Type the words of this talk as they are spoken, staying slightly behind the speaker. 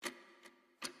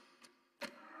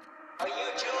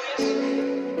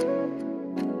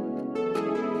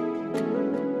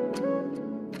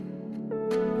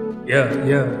Yeah.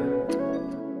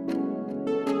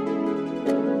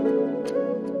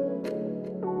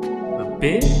 A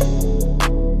bit?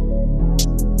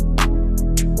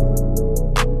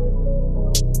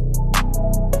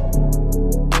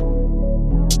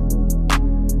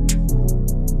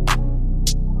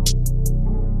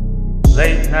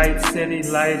 Late night city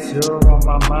lights, you're on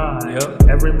my mind. Yep.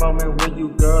 Every moment with you,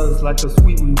 girl, is like a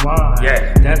sweet rewind.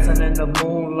 Yeah. Dancing in the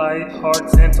moonlight,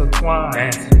 hearts intertwined.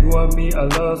 Dancing. You and me, a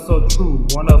love so true,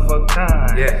 one of a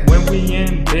kind. Yeah. When we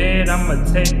in bed, I'ma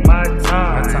take my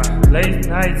time. Late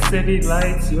night city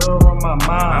lights, you're on my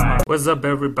mind. What's up,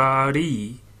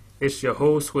 everybody? It's your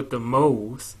host with the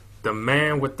most, the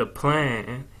man with the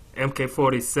plan,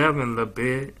 MK47 the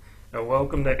bit. And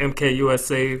welcome to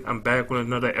MKUSA. I'm back with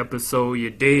another episode, you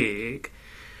dig.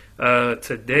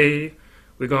 Today,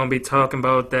 we're going to be talking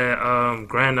about that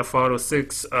Grand Theft Auto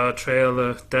 6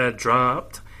 trailer that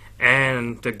dropped.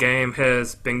 And the game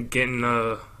has been getting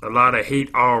a lot of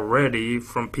hate already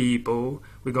from people.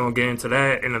 We're going to get into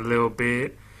that in a little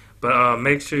bit. But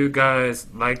make sure you guys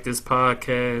like this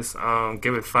podcast.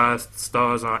 Give it 5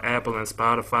 stars on Apple and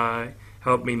Spotify.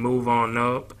 Help me move on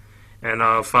up. And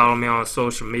follow me on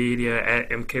social media at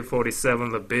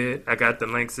MK47LaBit. I got the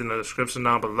links in the description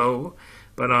down below.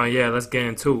 But yeah, let's get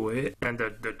into it. And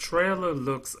the trailer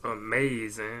looks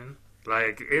amazing.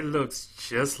 Like, it looks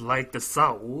just like the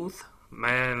South.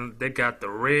 Man, they got the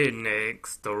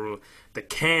rednecks, the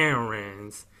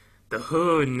Karens, the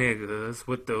hood niggas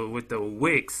with the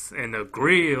wicks and the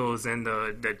grills and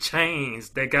the chains.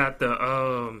 They got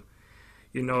the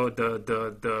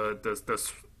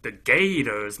the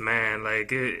gators, man.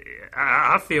 Like,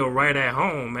 I feel right at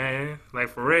home, man. Like,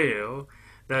 for real.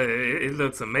 It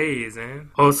looks amazing.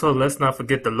 Also, let's not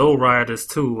forget the lowriders,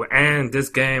 too. And this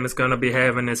game is going to be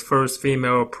having its first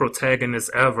female protagonist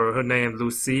ever. Her name,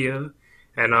 Lucia.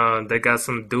 And they got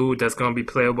some dude that's going to be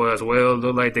playable as well.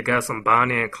 Look like they got some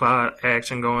Bonnie and Clyde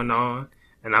action going on.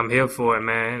 And I'm here for it,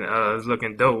 man. It's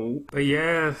looking dope. But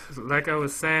yeah, like I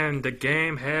was saying, the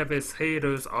game have its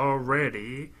haters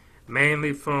already.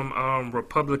 Mainly from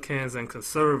Republicans and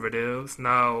conservatives.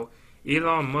 Now,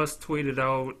 Elon Musk tweeted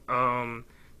out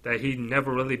that he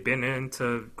never really been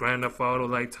into Grand Theft Auto,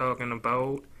 like talking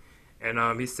about. And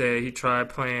he said he tried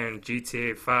playing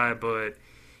GTA 5, but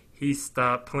he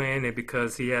stopped playing it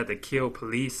because he had to kill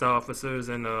police officers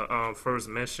in the first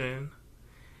mission.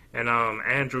 And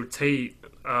Andrew Tate,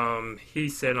 he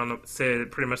said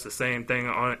pretty much the same thing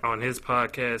on his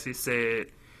podcast. He said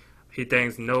he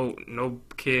thinks no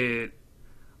kid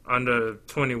under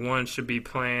 21 should be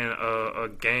playing a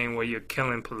game where you're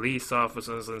killing police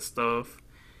officers and stuff.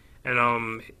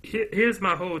 And here's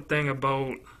my whole thing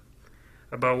about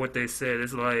what they said.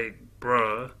 It's like,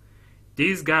 bruh,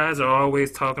 these guys are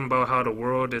always talking about how the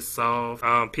world is soft.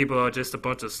 People are just a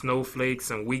bunch of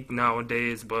snowflakes and weak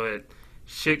nowadays, but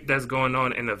shit that's going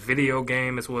on in a video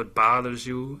game is what bothers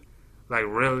you. Like,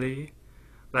 really?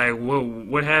 Like,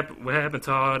 what happened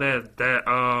to all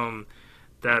that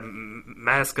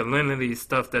masculinity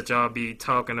stuff that y'all be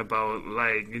talking about?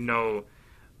 Like, you know,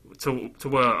 to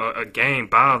where a game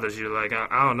bothers you. Like,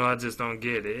 I don't know, I just don't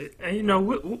get it. And you know,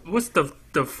 what's the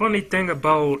funny thing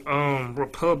about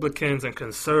Republicans and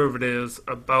conservatives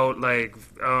about like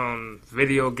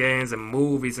video games and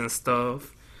movies and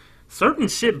stuff? Certain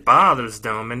shit bothers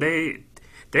them, and they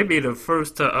be the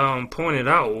first to point it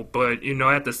out, but, you know,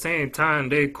 at the same time,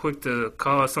 they quick to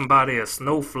call somebody a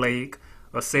snowflake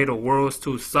or say the world's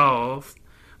too soft.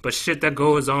 But shit that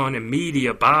goes on in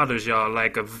media bothers y'all,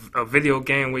 like a video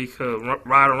game where you could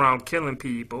ride around killing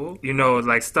people, you know,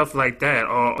 like stuff like that.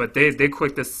 But they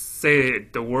quick to say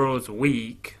the world's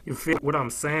weak. You feel what I'm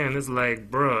saying? It's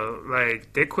like, bruh,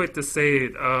 like, they quick to say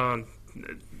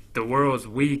the world's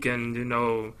weak and, you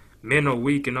know, men are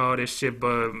weak and all this shit,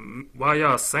 but while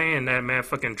y'all saying that, man,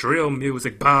 fucking drill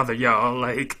music bother y'all,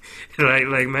 like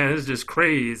man, it's just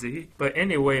crazy. But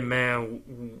anyway, man,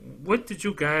 what did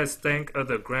you guys think of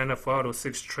the Grand Theft Auto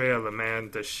 6 trailer,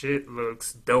 man? The shit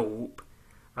looks dope.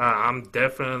 I'm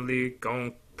definitely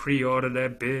gonna pre-order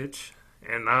that bitch,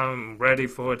 and I'm ready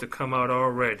for it to come out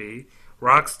already.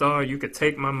 Rockstar, you could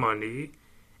take my money,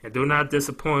 and do not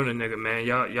disappoint a nigga, man.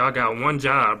 Y'all got one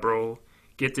job, bro.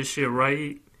 Get this shit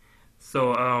right.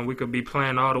 So we could be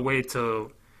playing all the way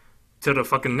till the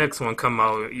fucking next one come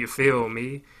out. You feel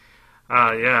me?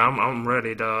 Yeah, I'm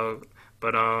ready, dog.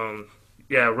 But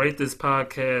yeah, rate this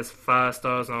podcast 5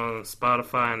 stars on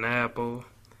Spotify and Apple.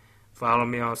 Follow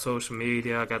me on social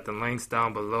media. I got the links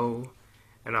down below.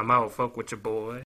 And I'm out. Fuck with your boy.